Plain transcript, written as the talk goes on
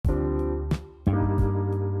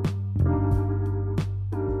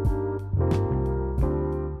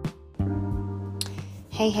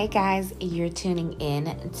Hey guys, you're tuning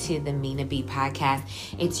in to the Mina B podcast.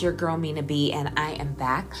 It's your girl Mina B, and I am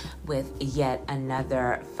back with yet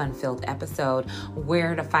another fun-filled episode.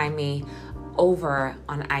 Where to find me? Over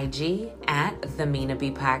on IG at the Mina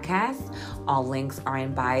B podcast. All links are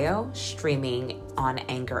in bio, streaming on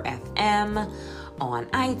Anchor FM, on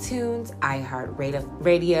iTunes,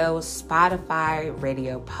 iHeartRadio, Spotify,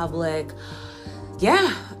 Radio Public.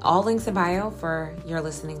 Yeah, all links in bio for your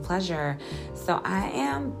listening pleasure. So I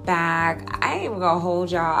am back. I ain't even gonna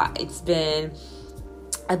hold y'all. It's been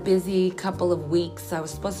a busy couple of weeks. I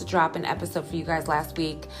was supposed to drop an episode for you guys last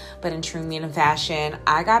week, but in true Mina fashion,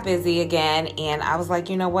 I got busy again, and I was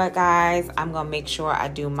like, you know what, guys? I'm gonna make sure I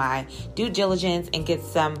do my due diligence and get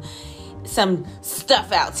some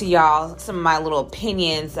stuff out to y'all, some of my little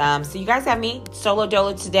opinions. So you guys have me solo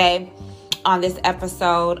dolo today on this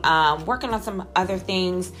episode, working on some other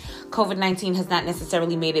things. COVID-19 has not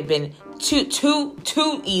necessarily made it been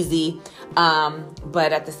too easy,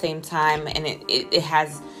 but at the same time, and it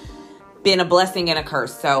has been a blessing and a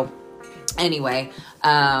curse. So anyway,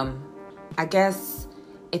 I guess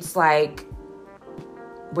it's like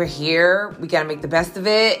we're here, we got to make the best of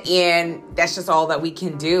it, and that's just all that we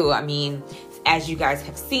can do. I mean, as you guys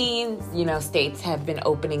have seen, states have been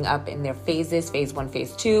opening up in their phases, phase 1,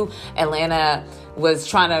 phase 2. Atlanta was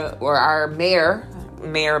trying to, or our Mayor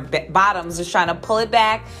Bottoms was trying to pull it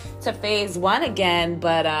back to phase 1 again,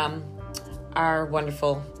 but our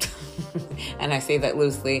wonderful, and I say that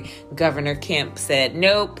loosely, Governor Kemp said,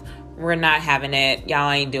 nope, we're not having it.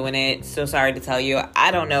 Y'all ain't doing it. So sorry to tell you.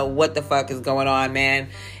 I don't know what the fuck is going on, man.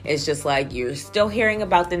 It's just like you're still hearing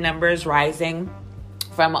about the numbers rising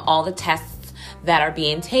from all the tests that are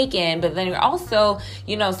being taken, but then you're also,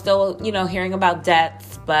 still, hearing about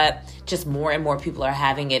deaths, but just more and more people are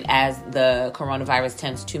having it as the coronavirus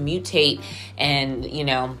tends to mutate. And,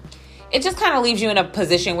 it just kind of leaves you in a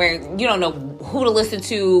position where you don't know who to listen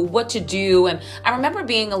to, what to do. And I remember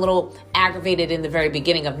being a little aggravated in the very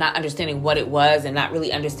beginning of not understanding what it was and not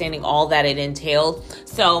really understanding all that it entailed.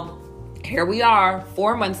 So here we are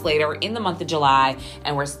 4 months later in the month of July,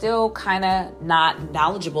 and we're still kind of not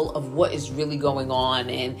knowledgeable of what is really going on.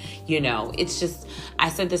 And, it's just, I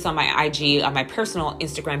said this on my IG, on my personal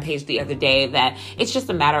Instagram page the other day, that it's just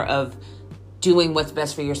a matter of doing what's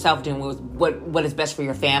best for yourself, doing what is best for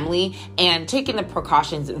your family, and taking the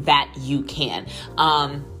precautions that you can.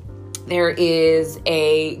 There is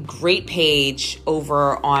a great page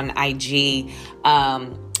over on IG.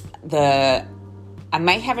 I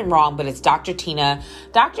might have it wrong, but it's Dr. Tina.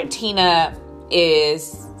 Dr. Tina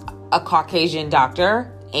is a Caucasian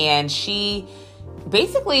doctor, and she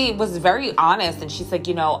basically was very honest. And she's like,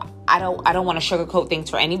 I don't want to sugarcoat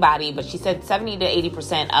things for anybody, but she said 70 to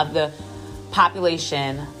 80% of the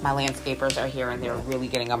population, my landscapers are here and they're really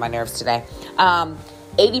getting on my nerves today.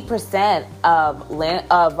 80% of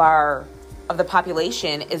the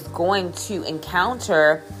population is going to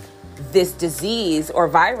encounter this disease, or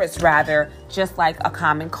virus rather, just like a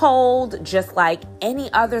common cold, just like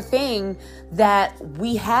any other thing that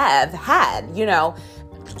we have had,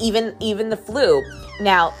 even the flu.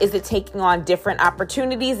 Now, is it taking on different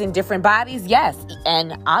opportunities in different bodies? Yes.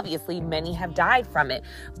 And obviously many have died from it,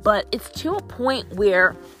 but it's to a point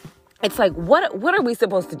where it's like, what are we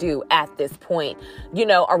supposed to do at this point?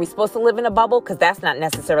 Are we supposed to live in a bubble? Because that's not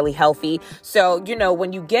necessarily healthy. So,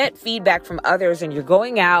 when you get feedback from others and you're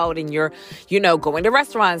going out and you're, going to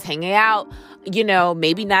restaurants, hanging out,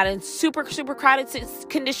 maybe not in super, super crowded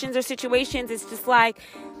conditions or situations. It's just like,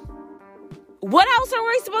 what else are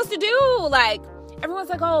we supposed to do? Like, everyone's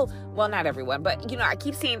like, oh, well, not everyone, but, I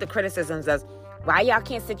keep seeing the criticisms as, why y'all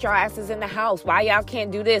can't sit your asses in the house? Why y'all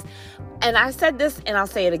can't do this? And I said this and I'll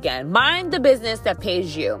say it again. Mind the business that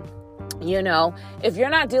pays you. If you're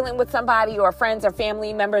not dealing with somebody or friends or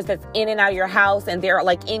family members that's in and out of your house and they're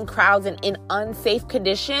like in crowds and in unsafe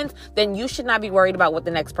conditions, then you should not be worried about what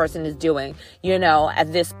the next person is doing,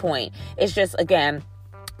 at this point. It's just, again,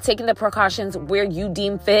 taking the precautions where you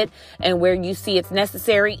deem fit and where you see it's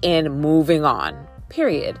necessary and moving on,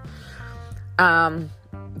 period.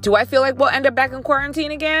 Do I feel like we'll end up back in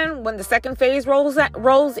quarantine again when the second phase rolls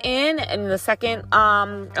in and the second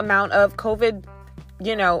amount of COVID,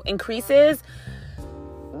 increases?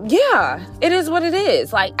 Yeah, it is what it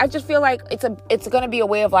is. Like, I just feel like it's going to be a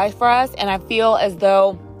way of life for us. And I feel as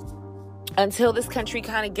though until this country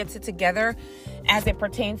kind of gets it together as it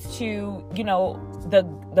pertains to,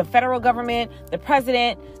 the federal government, the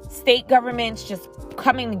president, state governments just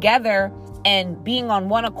coming together and being on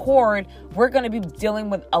one accord, we're going to be dealing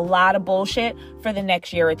with a lot of bullshit for the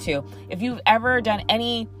next year or two. If you've ever done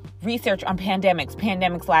any research on pandemics.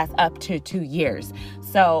 Pandemics last up to 2 years.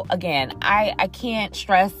 So again, I can't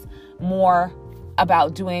stress more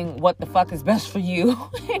about doing what the fuck is best for you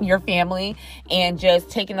and your family, and just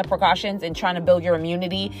taking the precautions and trying to build your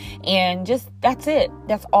immunity, and just, that's it.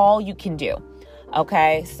 That's all you can do.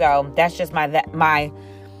 Okay. So that's just my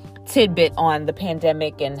tidbit on the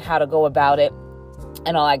pandemic and how to go about it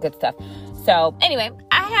and all that good stuff. So anyway,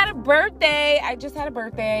 I had a birthday. I just had a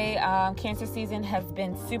birthday. Cancer season has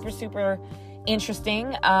been super, super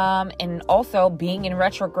interesting. And also being in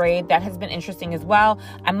retrograde, that has been interesting as well.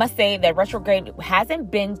 I must say that retrograde hasn't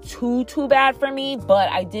been too bad for me, but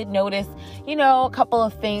I did notice, a couple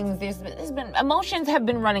of things. There's been emotions have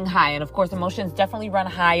been running high. And of course, emotions definitely run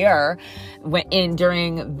higher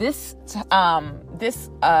during this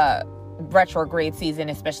retrograde season,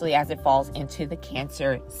 especially as it falls into the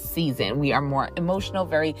Cancer season. We are more emotional,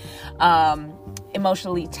 very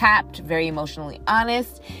emotionally tapped, very emotionally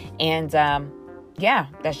honest, and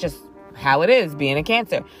that's just how it is being a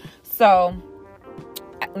Cancer. So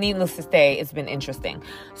needless to say, it's been interesting.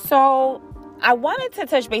 So I wanted to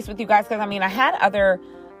touch base with you guys because I had other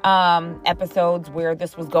episodes where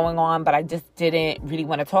this was going on, but I just didn't really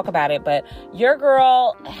want to talk about it. But your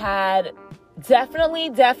girl had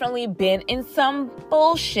definitely been in some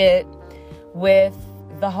bullshit with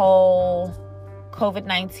the whole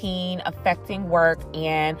COVID-19 affecting work,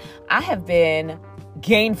 and I have been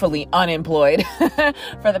gainfully unemployed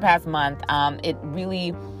for the past month. It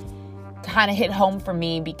really kind of hit home for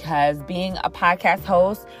me because being a podcast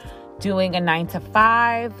host, doing a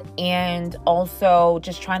 9-to-5, and also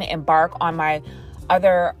just trying to embark on my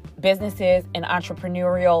other businesses and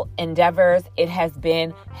entrepreneurial endeavors, it has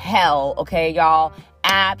been hell. Okay, y'all,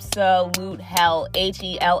 absolute hell,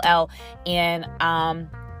 HELL. And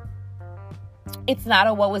it's not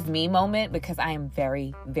a what was me moment, because I am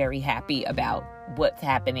very, very happy about what's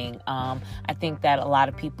happening. I think that a lot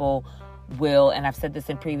of people will, and I've said this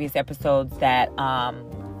in previous episodes, that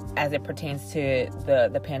as it pertains to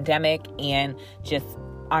the pandemic and just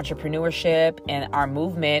entrepreneurship and our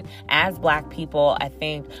movement as Black people, I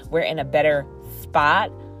think we're in a better spot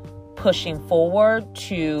pushing forward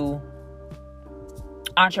to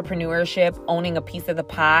entrepreneurship, owning a piece of the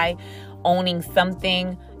pie, owning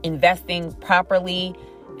something, investing properly,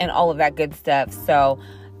 and all of that good stuff. So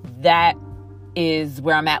that is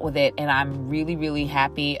where I'm at with it. And I'm really, really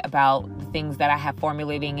happy about the things that I have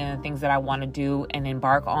formulating and the things that I want to do and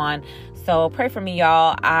embark on. So pray for me,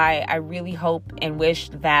 y'all. I really hope and wish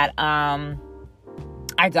that I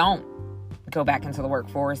don't go back into the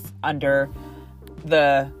workforce under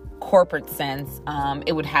the corporate sense.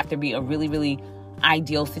 It would have to be a really, really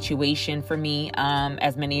ideal situation for me.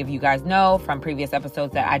 As many of you guys know from previous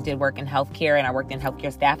episodes, that I did work in healthcare and I worked in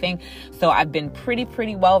healthcare staffing. So I've been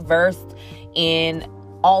pretty well versed in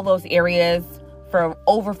all those areas for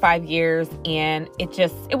over 5 years. And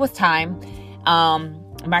it was time.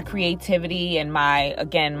 My creativity and my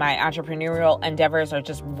entrepreneurial endeavors are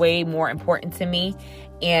just way more important to me.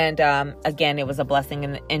 And again, it was a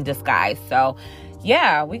blessing in disguise. So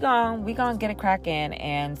yeah, we gonna get it cracking,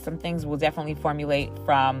 and some things will definitely formulate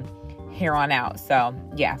from here on out. So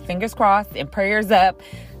yeah, fingers crossed and prayers up,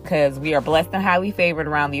 because we are blessed and highly favored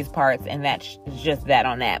around these parts, and that's just that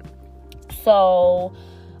on that. So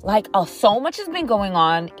so much has been going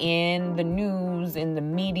on in the news, in the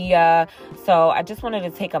media. So I just wanted to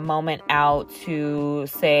take a moment out to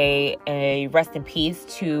say a rest in peace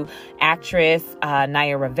to actress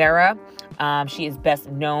Naya Rivera. She is best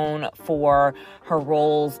known for her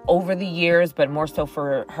roles over the years, but more so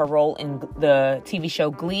for her role in the TV show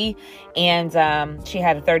Glee. And she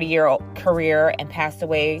had a 30-year career and passed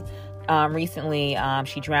away recently.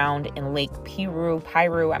 She drowned in Lake Piru,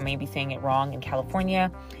 I may be saying it wrong, in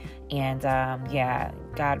California. And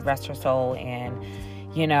God rest her soul. And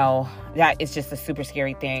that is just a super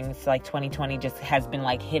scary thing. It's like 2020 just has been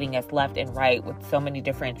hitting us left and right with so many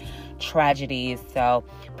different tragedies. So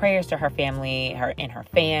prayers to her family, her and her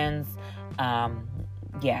fans.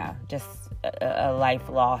 Just a life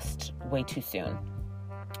lost way too soon.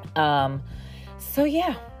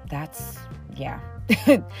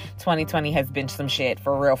 2020 has been some shit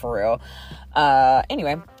for real.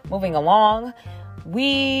 Anyway, moving along,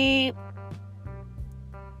 we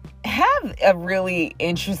have a really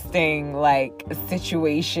interesting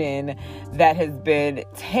situation that has been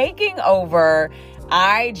taking over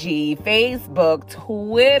IG, Facebook,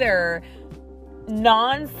 Twitter,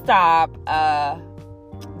 nonstop.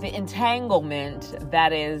 The entanglement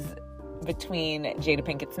that is between Jada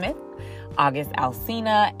Pinkett Smith, August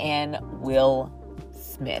Alsina, and Will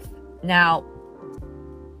Smith. Now,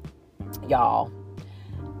 y'all,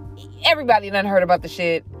 everybody done heard about the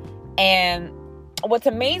shit. And what's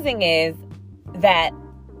amazing is that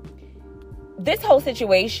this whole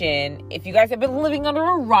situation, if you guys have been living under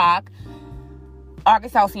a rock,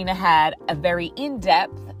 August Alsina had a very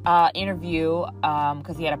in-depth interview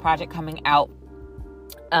because he had a project coming out,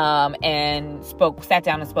 and sat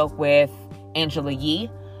down and spoke with Angela Yee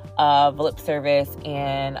of Lip Service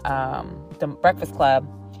and The Breakfast Club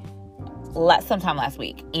sometime last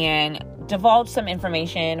week, and divulged some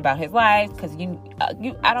information about his life, because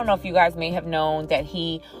I don't know if you guys may have known that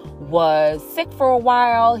he was sick for a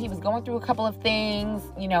while. He was going through a couple of things,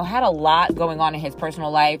 had a lot going on in his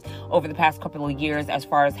personal life over the past couple of years as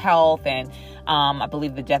far as health, and I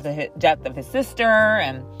believe the death of his sister,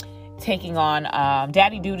 and taking on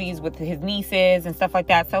daddy duties with his nieces and stuff like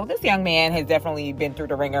that. So this young man has definitely been through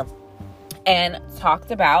the ringer, and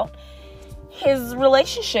talked about his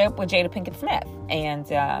relationship with Jada Pinkett Smith, and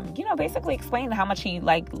basically explained how much he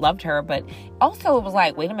loved her, but also it was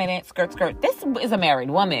like, wait a minute, skirt, this is a married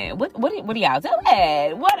woman. What are y'all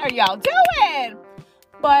doing? What are y'all doing?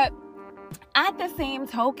 But at the same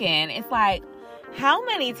token, it's like, how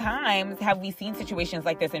many times have we seen situations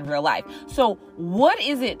like this in real life? So what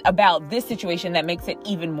is it about this situation that makes it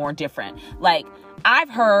even more different? Like, I've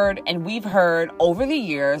heard, and we've heard over the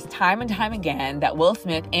years, time and time again, that Will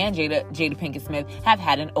Smith and Jada Pinkett Smith have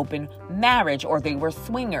had an open marriage, or they were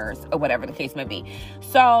swingers, or whatever the case may be.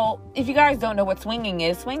 So if you guys don't know what swinging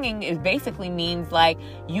is basically means like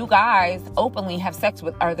you guys openly have sex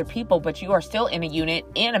with other people, but you are still in a unit,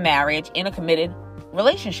 in a marriage, in a committed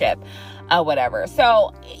relationship, whatever.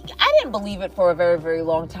 So I didn't believe it for a very, very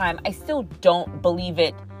long time. I still don't believe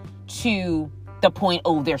it to the point,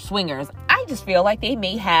 they're swingers. I just feel like they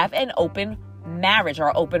may have an open marriage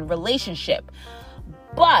or open relationship.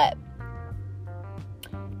 But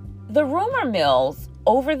the rumor mills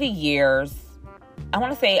over the years, I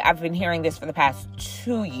want to say I've been hearing this for the past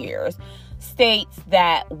 2 years, states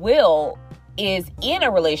that Will is in a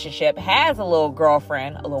relationship, has a little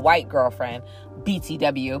girlfriend, a little white girlfriend,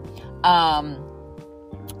 BTW.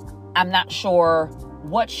 I'm not sure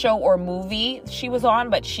what show or movie she was on,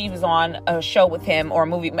 but she was on a show with him, or a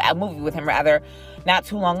movie with him rather, not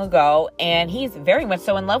too long ago, and he's very much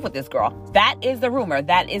so in love with this girl. That is the rumor.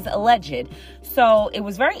 That is alleged. So it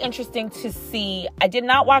was very interesting to see. I did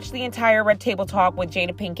not watch the entire Red Table Talk with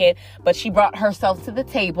Jada Pinkett, but she brought herself to the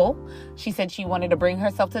table. She said she wanted to bring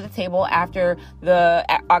herself to the table after the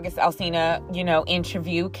August Alsina,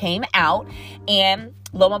 interview came out, and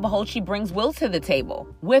lo and behold, she brings Will to the table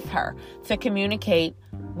with her to communicate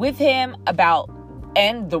with him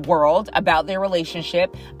and the world about their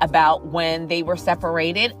relationship, about when they were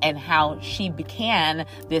separated, and how she began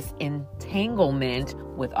this entanglement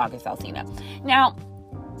with August Alsina. Now,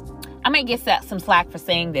 I might get some slack for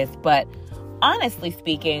saying this, but honestly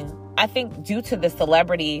speaking, I think due to the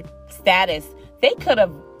celebrity status, they could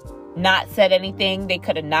have not said anything. They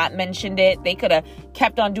could have not mentioned it. They could have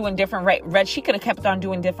kept on doing different she could have kept on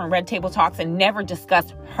doing different Red Table Talks and never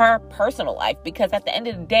discussed her personal life, because at the end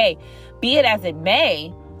of the day, be it as it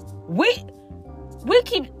may, we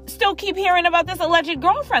still keep hearing about this alleged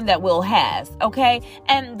girlfriend that Will has, okay?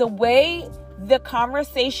 And the way the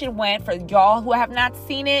conversation went, for y'all who have not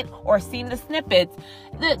seen it or seen the snippets,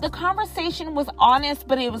 the conversation was honest,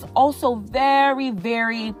 but it was also very,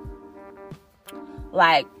 very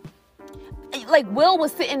like Will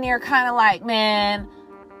was sitting there kind of like, man,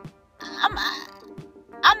 I'm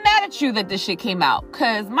mad at you that this shit came out,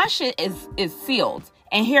 because my shit is sealed.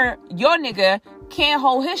 And here, your nigga can't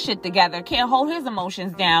hold his shit together, can't hold his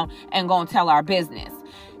emotions down, and gonna tell our business.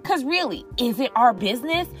 Because really, is it our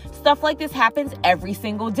business? Stuff like this happens every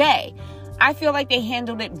single day. I feel like they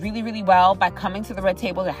handled it really, really well by coming to the Red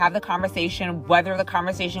Table to have the conversation, whether the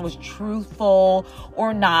conversation was truthful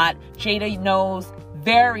or not. Jada knows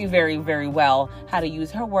very, very, very well how to use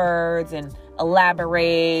her words and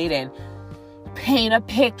elaborate and paint a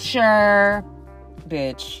picture.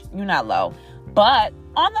 Bitch, you're not low. But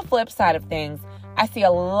on the flip side of things, I see a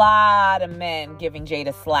lot of men giving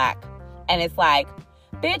Jada slack. And it's like,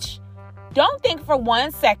 bitch, don't think for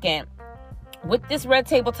 1 second, with this Red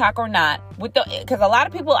Table Talk or not, because a lot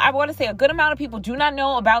of people, I want to say a good amount of people, do not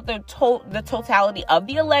know about the totality of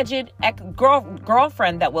the alleged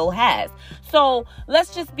girlfriend that Will has. So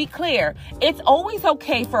let's just be clear. It's always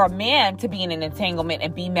okay for a man to be in an entanglement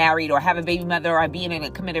and be married or have a baby mother or be in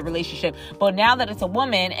a committed relationship. But now that it's a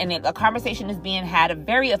woman and a conversation is being had,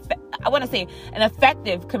 an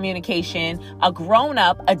effective communication, a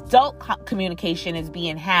grown-up adult communication is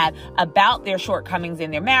being had about their shortcomings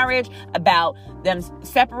in their marriage, about them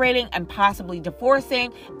separating and possibly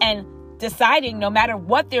divorcing, and deciding, no matter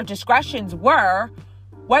what their discretions were,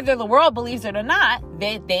 whether the world believes it or not,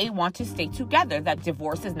 they want to stay together, that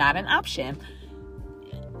divorce is not an option.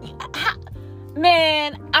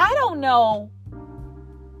 Man, I don't know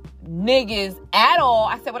niggas at all.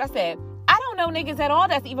 I said what I said. I don't know niggas at all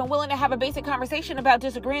that's even willing to have a basic conversation about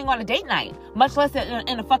disagreeing on a date night, much less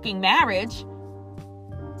in a fucking marriage.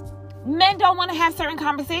 Men don't want to have certain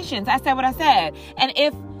conversations. I said what I said. And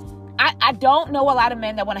if I don't know a lot of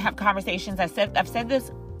men that want to have conversations. I've said this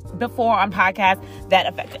before on podcasts,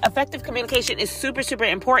 that effective communication is super, super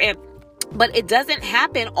important, but it doesn't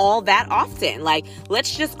happen all that often. Like,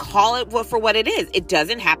 let's just call it for what it is. It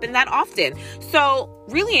doesn't happen that often. So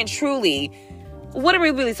really and truly, what are we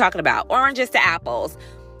really talking about? Oranges to apples.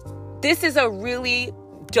 This is a really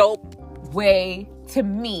dope way to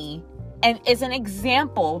me, and is an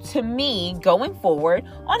example to me going forward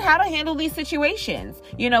on how to handle these situations.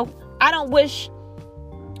 You know, I don't wish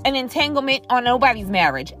an entanglement on nobody's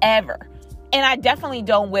marriage ever. And I definitely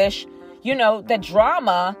don't wish, you know, the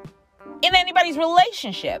drama in anybody's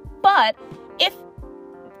relationship. But if,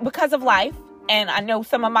 because of life, and I know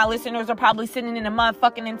some of my listeners are probably sitting in a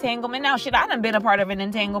motherfucking entanglement now. Shit, I done been a part of an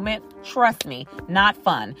entanglement. Trust me, not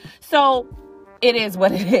fun. So it is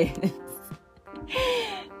what it is.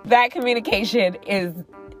 That communication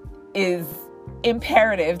is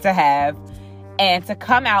imperative to have, and to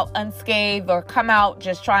come out unscathed or come out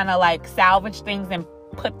just trying to like salvage things and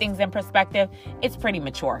put things in perspective, it's pretty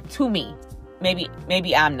mature to me.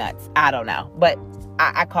 Maybe I'm nuts. I don't know, but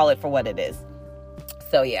I call it for what it is.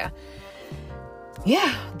 So yeah,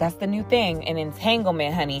 that's the new thing. An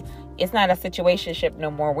entanglement, honey. It's not a situationship no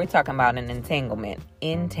more. We're talking about an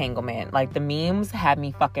entanglement. Like, the memes have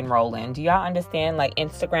me fucking rolling. Do y'all understand? Like,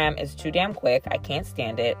 Instagram is too damn quick. I can't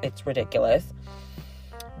stand it. It's ridiculous.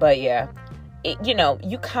 But yeah, you know,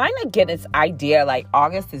 you kind of get this idea. Like,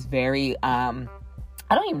 August is very, I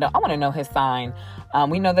don't even know. I want to know his sign.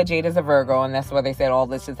 We know that Jade is a Virgo, and that's where they said all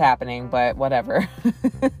this is happening, but whatever.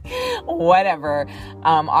 Whatever.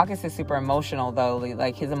 August is super emotional, though.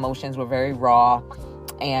 Like, his emotions were very raw.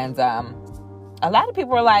 And a lot of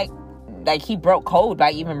people were like he broke code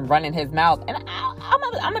by even running his mouth. And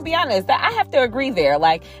I'm gonna be honest, I have to agree there.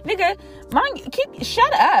 Like, nigga,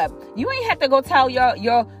 shut up. You ain't have to go tell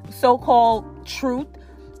your so-called truth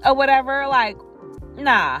or whatever. Like,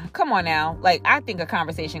 nah, come on now. Like, I think a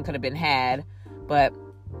conversation could have been had, but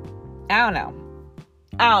I don't know.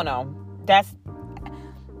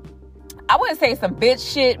 I wouldn't say some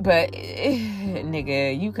bitch shit, but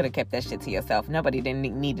nigga, you could have kept that shit to yourself. Nobody didn't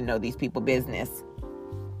need to know these people business.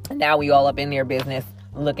 And now we all up in their business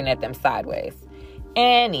looking at them sideways.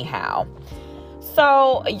 Anyhow,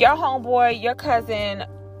 so your homeboy, your cousin,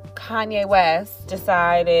 Kanye West,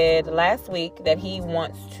 decided last week that he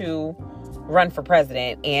wants to run for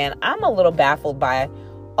president. And I'm a little baffled by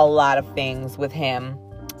a lot of things with him.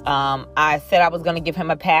 I said I was going to give him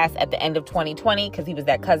a pass at the end of 2020 because he was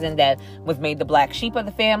that cousin that was made the black sheep of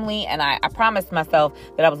the family. And I promised myself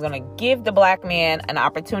that I was going to give the black man an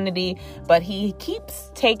opportunity. But he keeps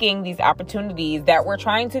taking these opportunities that we're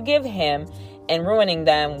trying to give him and ruining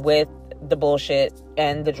them with the bullshit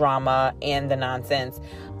and the drama and the nonsense.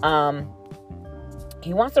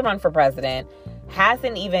 He wants to run for president.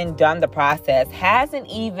 Hasn't even done the process, hasn't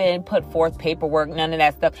even put forth paperwork, none of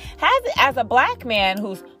that stuff. As a black man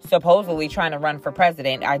who's supposedly trying to run for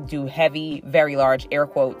president, I do heavy, very large air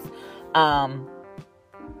quotes,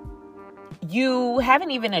 you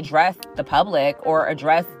haven't even addressed the public or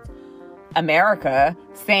addressed America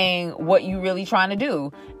saying what you really trying to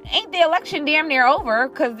do. Ain't the election damn near over?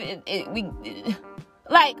 Because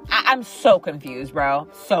I'm so confused, bro.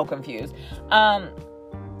 So confused.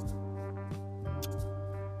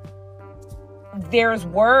 There's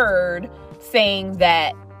word saying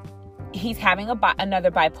that he's having another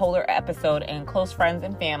bipolar episode, and close friends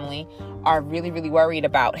and family are really, really worried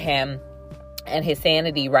about him and his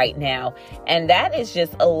sanity right now. And that is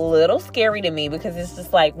just a little scary to me, because it's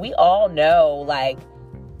just like, we all know, like,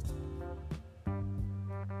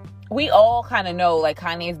 we all kind of know, like,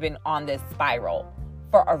 Kanye's been on this spiral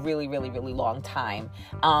for a really, really, really long time.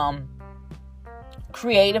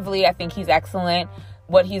 Creatively, I think he's excellent.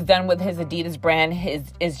 What he's done with his Adidas brand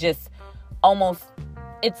is just almost,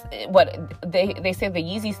 it's what they say the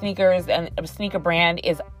Yeezy sneakers and sneaker brand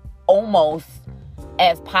is almost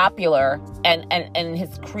as popular and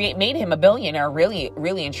has made him a billionaire, really,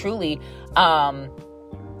 really and truly.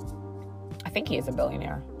 I think he is a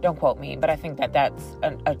billionaire. Don't quote me, but I think that's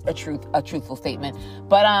a truthful statement.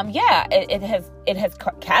 But yeah, it has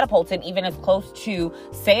catapulted even as close to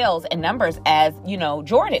sales and numbers as, you know,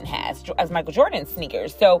 Jordan has, as Michael Jordan's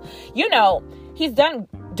sneakers. So, you know, he's done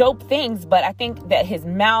dope things, but I think that his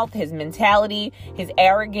mouth, his mentality, his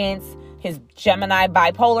arrogance, his Gemini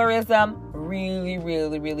bipolarism really,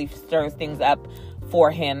 really, really stirs things up for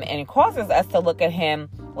him, and it causes us to look at him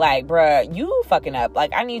like, bruh, you fucking up.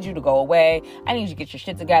 Like, I need you to go away. I need you to get your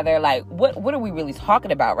shit together. Like, what are we really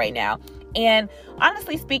talking about right now? And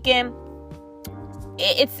honestly speaking,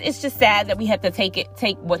 it's just sad that we have to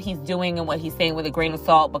take what he's doing and what he's saying with a grain of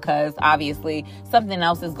salt, because obviously something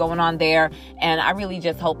else is going on there. And I really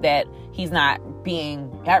just hope that he's not being,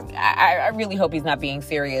 I really hope he's not being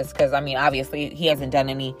serious, because I mean, obviously he hasn't done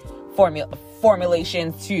any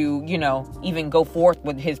formulations to, even go forth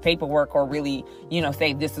with his paperwork or really,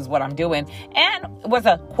 say this is what I'm doing, and was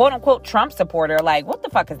a quote unquote Trump supporter. Like, what the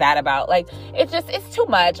fuck is that about? Like, it's too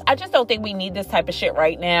much. I just don't think we need this type of shit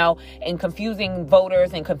right now, and confusing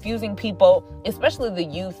voters and confusing people, especially the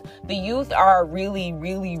youth. The youth are really,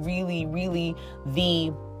 really, really, really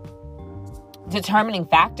the determining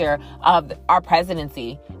factor of our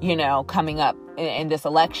presidency, coming up in this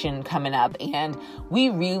election coming up. And we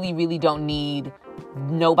really, really don't need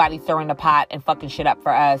nobody throwing the pot and fucking shit up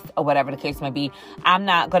for us, or whatever the case may be. I'm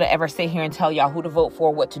not going to ever sit here and tell y'all who to vote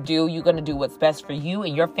for, what to do. You're going to do what's best for you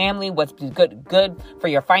and your family, what's good for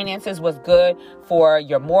your finances, what's good for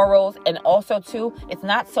your morals. And also too, it's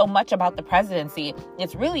not so much about the presidency.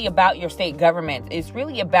 It's really about your state government. It's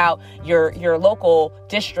really about your local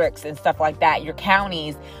districts and stuff like that, your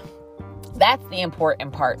counties. That's the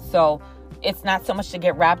important part. So it's not so much to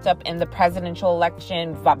get wrapped up in the presidential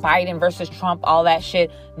election, Biden versus Trump, all that shit.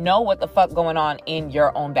 Know what the fuck going on in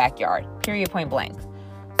your own backyard. Period, point blank.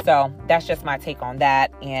 So that's just my take on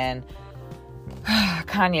that. And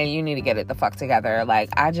Kanye, you need to get it the fuck together. Like,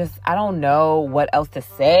 I don't know what else to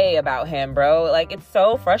say about him, bro. Like, it's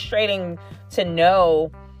so frustrating to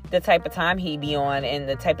know the type of time he be on and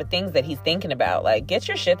the type of things that he's thinking about. Like, get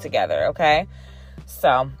your shit together, okay?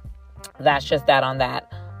 So that's just that on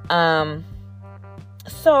that.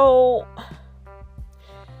 So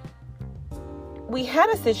we had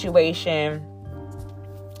a situation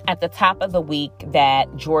at the top of the week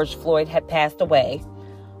that George Floyd had passed away,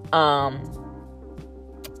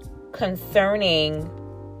 concerning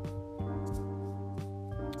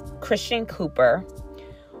Christian Cooper,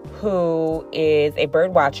 who is a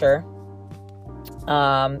bird watcher,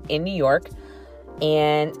 in New York,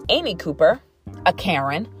 and Amy Cooper, a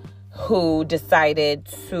Karen, who decided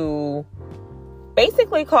to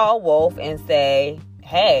basically call Wolf and say,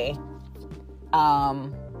 hey,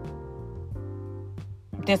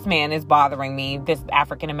 this man is bothering me. This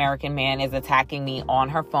African-American man is attacking me on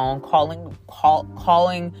her phone,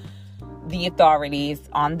 calling the authorities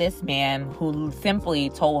on this man who simply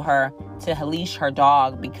told her to leash her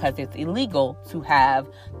dog because it's illegal to have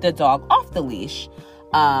the dog off the leash,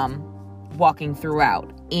 walking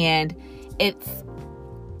throughout. And it's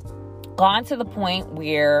gone to the point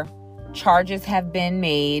where charges have been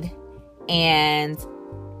made, and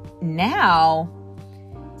now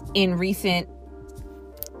in recent,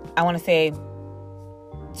 I want to say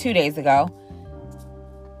 2 days ago,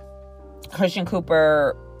 Christian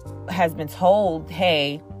Cooper has been told,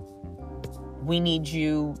 hey, we need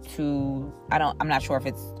you to, I'm not sure if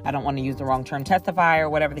it's, I don't want to use the wrong term, testify or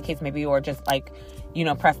whatever the case may be, or just like,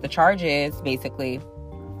 press the charges basically.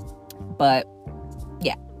 But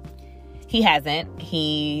yeah, he hasn't.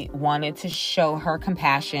 He wanted to show her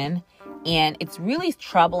compassion, and it's really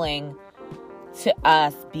troubling to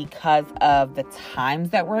us because of the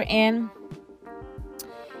times that we're in.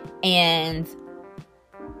 And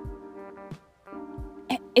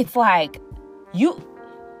it's like, she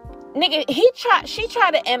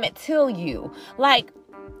tried to Emmett Till you. Like,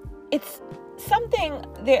 it's something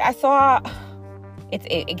that I saw,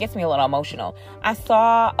 it gets me a little emotional. I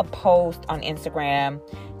saw a post on Instagram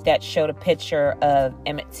that showed a picture of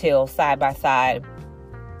Emmett Till side by side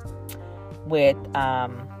with, I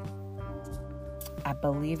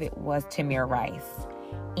believe it was Tamir Rice.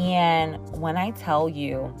 And when I tell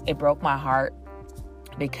you, it broke my heart,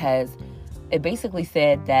 because it basically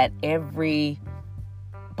said that every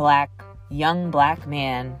young black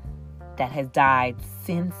man that has died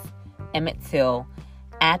since Emmett Till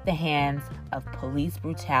at the hands of police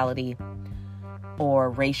brutality or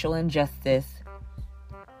racial injustice,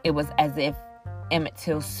 it was as if Emmett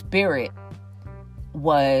Till's spirit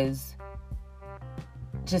was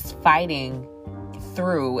just fighting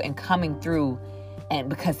through and coming through, and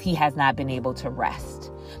because he has not been able to rest,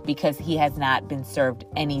 because he has not been served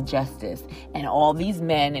any justice. And all these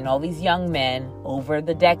men and all these young men over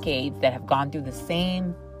the decades that have gone through the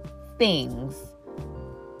same things,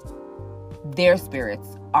 their spirits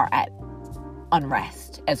are at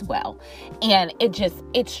unrest as well. And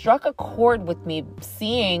it struck a chord with me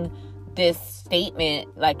seeing this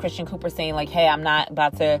statement, like Christian Cooper saying like, hey, I'm not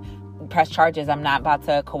about to press charges. I'm not about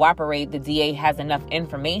to cooperate. The DA has enough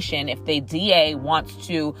information. If the DA wants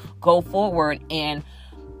to go forward and,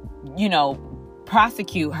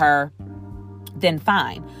 prosecute her, then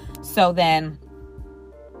fine. So then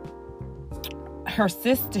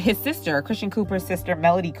his sister, Christian Cooper's sister,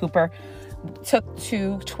 Melody Cooper, took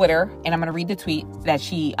to Twitter, and I'm going to read the tweet that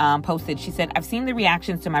she posted. She said, I've seen the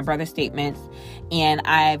reactions to my brother's statements, and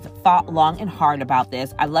I've thought long and hard about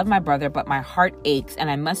this. I love my brother, but my heart aches, and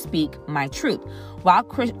I must speak my truth. While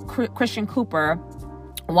Christian Cooper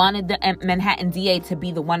wanted the Manhattan DA to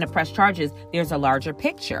be the one to press charges, there's a larger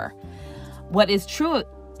picture. What is true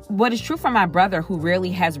for my brother, who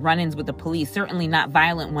rarely has run-ins with the police, certainly not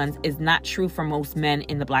violent ones, is not true for most men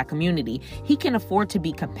in the Black community. He can afford to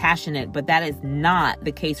be compassionate, but that is not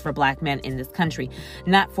the case for Black men in this country,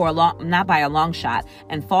 not by a long shot.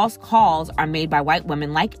 And false calls are made by white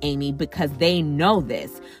women like Amy because they know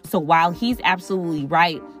this. So while he's absolutely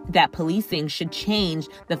right that policing should change,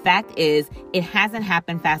 the fact is it hasn't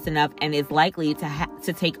happened fast enough and is likely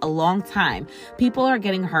to take a long time. People are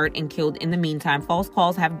getting hurt and killed in the meantime. False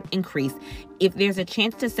calls have increased. If there's a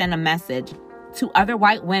chance to send a message to other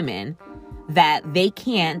white women that they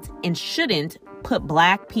can't and shouldn't put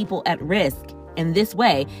Black people at risk in this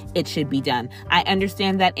way, it should be done. I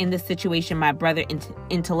understand that in this situation, my brother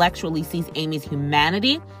intellectually sees Amy's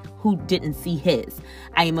humanity, who didn't see his.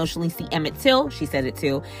 I emotionally see Emmett Till, she said it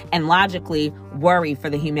too, and logically worry for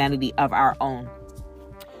the humanity of our own.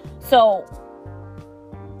 So,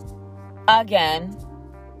 again,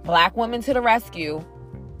 Black women to the rescue.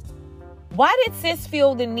 Why did sis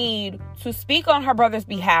feel the need to speak on her brother's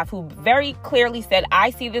behalf, who very clearly said,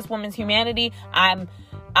 I see this woman's humanity,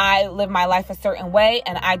 I live my life a certain way,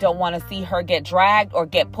 and I don't want to see her get dragged or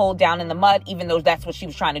get pulled down in the mud, even though that's what she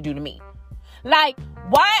was trying to do to me. Like,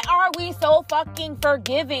 why are we so fucking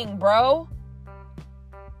forgiving, bro?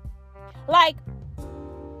 Like,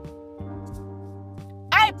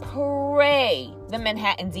 I pray the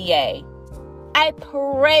Manhattan DA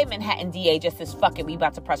just says, fuck it, we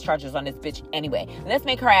about to press charges on this bitch anyway. Let's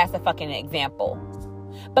make her ass a fucking example.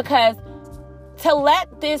 Because to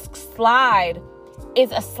let this slide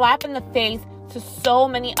is a slap in the face to so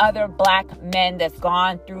many other Black men that's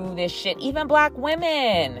gone through this shit. Even Black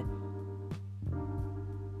women.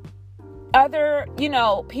 Other,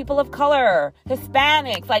 people of color,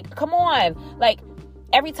 Hispanics, like, come on. Like,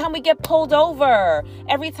 every time we get pulled over,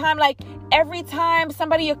 every time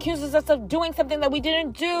somebody accuses us of doing something that we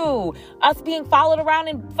didn't do, us being followed around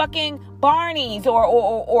in fucking Barneys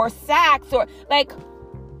or Saks, or like,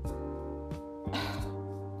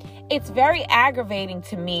 it's very aggravating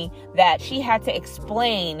to me that she had to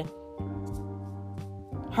explain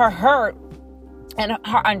her hurt and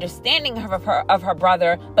her understanding of her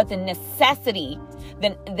brother, but the necessity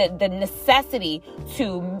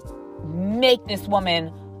to make this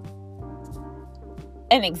woman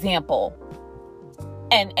an example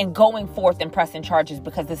and going forth and pressing charges,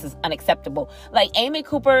 because this is unacceptable. Like, Amy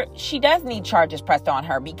Cooper, she does need charges pressed on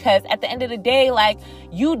her, because at the end of the day, like,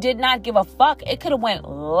 you did not give a fuck. It could have went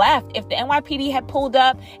left. If the NYPD had pulled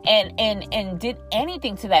up and did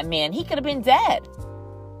anything to that man, he could have been dead.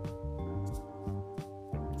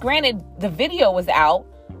 Granted, the video was out,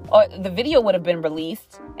 or the video would have been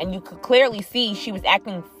released, and you could clearly see she was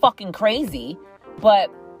acting fucking crazy,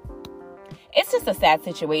 but it's just a sad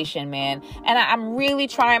situation, man. And I'm really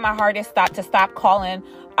trying my hardest to stop calling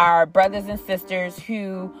our brothers and sisters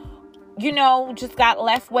who, just got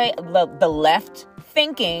the left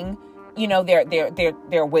thinking,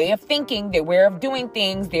 their way of thinking, their way of doing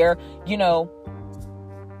things, their,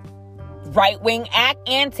 right-wing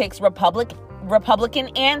antics, Republican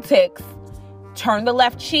antics, turn the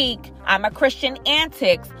left cheek, I'm a Christian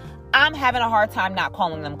antics. I'm having a hard time not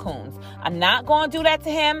calling them coons. I'm not going to do that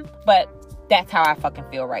to him, but that's how I fucking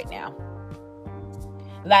feel right now.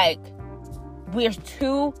 Like, we're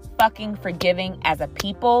too fucking forgiving as a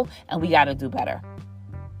people, and we gotta do better.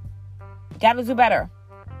 Gotta do better.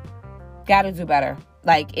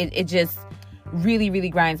 Like, it just really, really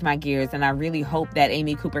grinds my gears, and I really hope that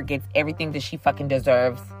Amy Cooper gets everything that she fucking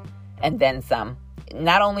deserves, and then some.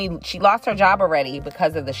 Not only, she lost her job already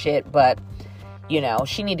because of the shit, but,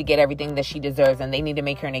 she need to get everything that she deserves, and they need to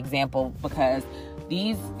make her an example, because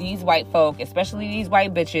these white folk, especially these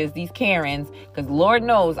white bitches, these Karens, because Lord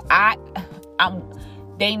knows,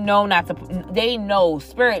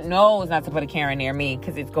 Spirit knows not to put a Karen near me,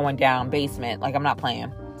 because it's going down basement. Like, I'm not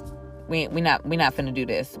playing. We not finna do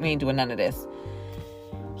this. We ain't doing none of this.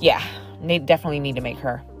 Yeah, they definitely need to make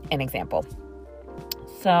her an example.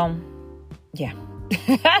 So, yeah.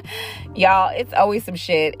 Y'all, it's always some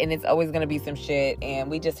shit, and it's always going to be some shit, and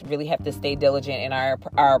we just really have to stay diligent in our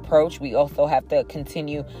approach. We also have to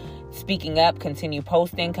continue speaking up, continue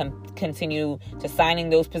posting, continue to signing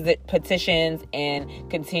those petitions, and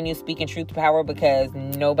continue speaking truth to power, because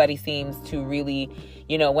nobody seems to really,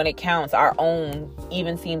 when it counts, our own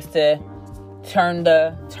even seems to turn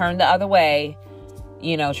the other way,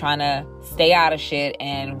 trying to stay out of shit.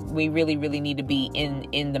 And we really, really need to be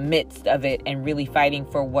in the midst of it and really fighting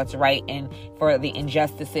for what's right and for the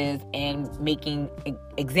injustices and making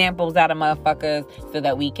examples out of motherfuckers so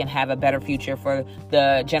that we can have a better future for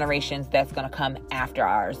the generations that's going to come after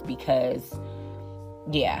ours. Because,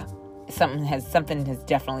 yeah, something has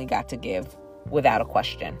definitely got to give without a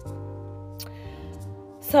question.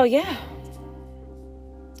 So, yeah.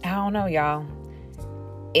 I don't know, y'all.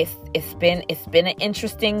 It's been an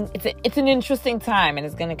interesting time, and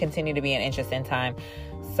it's going to continue to be an interesting time.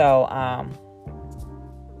 So,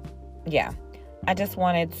 yeah, I just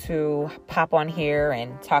wanted to pop on here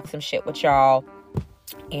and talk some shit with y'all.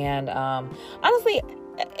 And, honestly,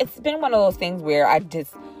 it's been one of those things where I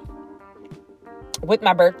just, with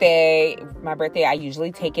my birthday, I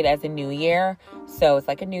usually take it as a new year. So it's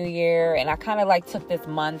like a new year. And I kind of like took this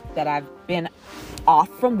month that I've been off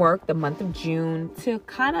from work, the month of June, to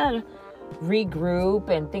kind of regroup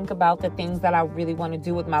and think about the things that I really want to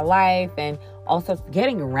do with my life, and also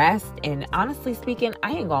getting rest. And honestly speaking,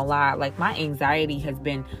 I ain't gonna lie, like, my anxiety has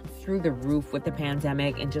been through the roof with the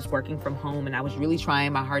pandemic and just working from home. And I was really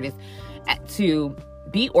trying my hardest to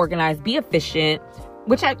be organized, be efficient,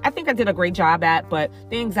 which I think I did a great job at, but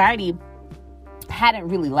the anxiety hadn't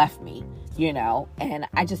really left me, and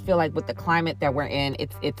I just feel like with the climate that we're in,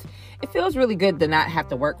 it feels really good to not have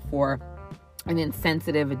to work for an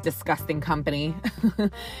insensitive, disgusting company.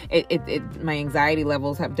 My anxiety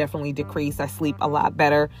levels have definitely decreased. I sleep a lot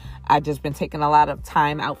better. I've just been taking a lot of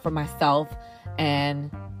time out for myself and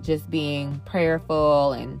just being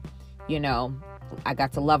prayerful, and, I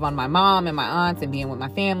got to love on my mom and my aunts and being with my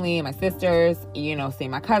family and my sisters,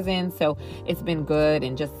 seeing my cousins. So it's been good.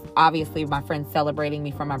 And just obviously my friends celebrating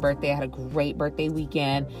me for my birthday. I had a great birthday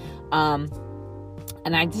weekend. And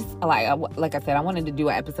I just, like I said, I wanted to do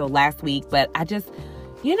an episode last week, but I just,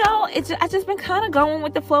 I just been kind of going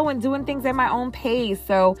with the flow and doing things at my own pace.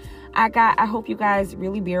 So I hope you guys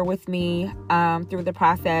really bear with me through the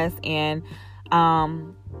process. And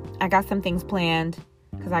I got some things planned,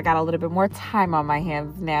 because I got a little bit more time on my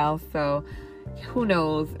hands now. So who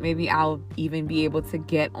knows, maybe I'll even be able to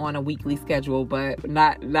get on a weekly schedule, but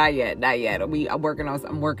not yet. I'm working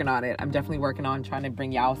on it. I'm definitely working on trying to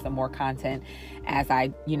bring y'all some more content as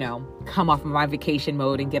I, come off of my vacation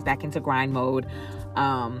mode and get back into grind mode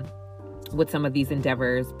with some of these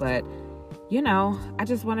endeavors. But I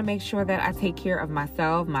just want to make sure that I take care of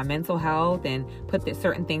myself, my mental health, and put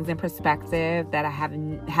certain things in perspective that I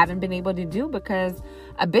haven't been able to do, because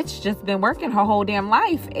a bitch just been working her whole damn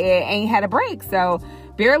life and ain't had a break. So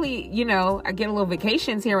barely, I get a little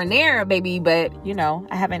vacations here and there, baby, but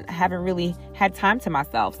I haven't really had time to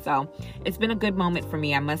myself. So it's been a good moment for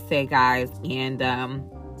me, I must say, guys. And I'm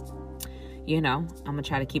gonna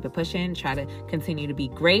try to keep it pushing, try to continue to be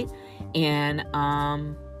great, and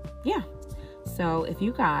yeah. So if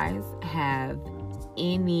you guys have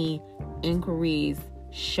any inquiries,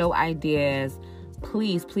 show ideas,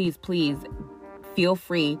 please feel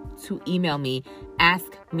free to email me,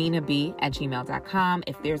 askminab@gmail.com.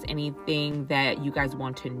 If there's anything that you guys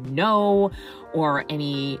want to know or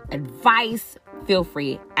any advice, feel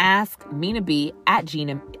free,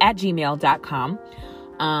 askminab@gmail.com.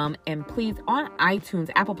 And please, on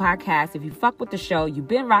iTunes, Apple Podcasts, if you fuck with the show, you've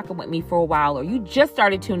been rocking with me for a while, or you just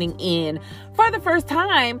started tuning in for the first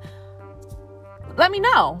time, let me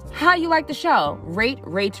know how you like the show.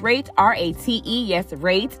 Rate, R-A-T-E, yes,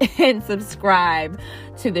 rate, and subscribe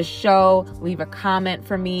to the show. Leave a comment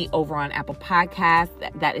for me over on Apple Podcasts.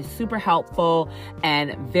 That is super helpful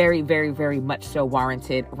and very, very, very much so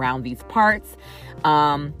warranted around these parts.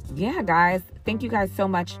 Yeah, guys, thank you guys so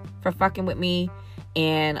much for fucking with me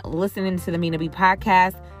and listening to the Mina B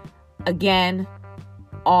podcast. Again,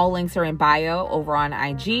 all links are in bio over on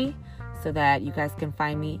IG, so that you guys can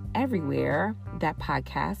find me everywhere that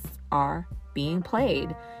podcasts are being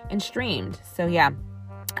played and streamed. So yeah,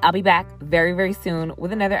 I'll be back very, very soon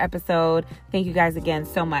with another episode. Thank you guys again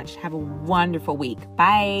so much. Have a wonderful week.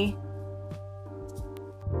 Bye.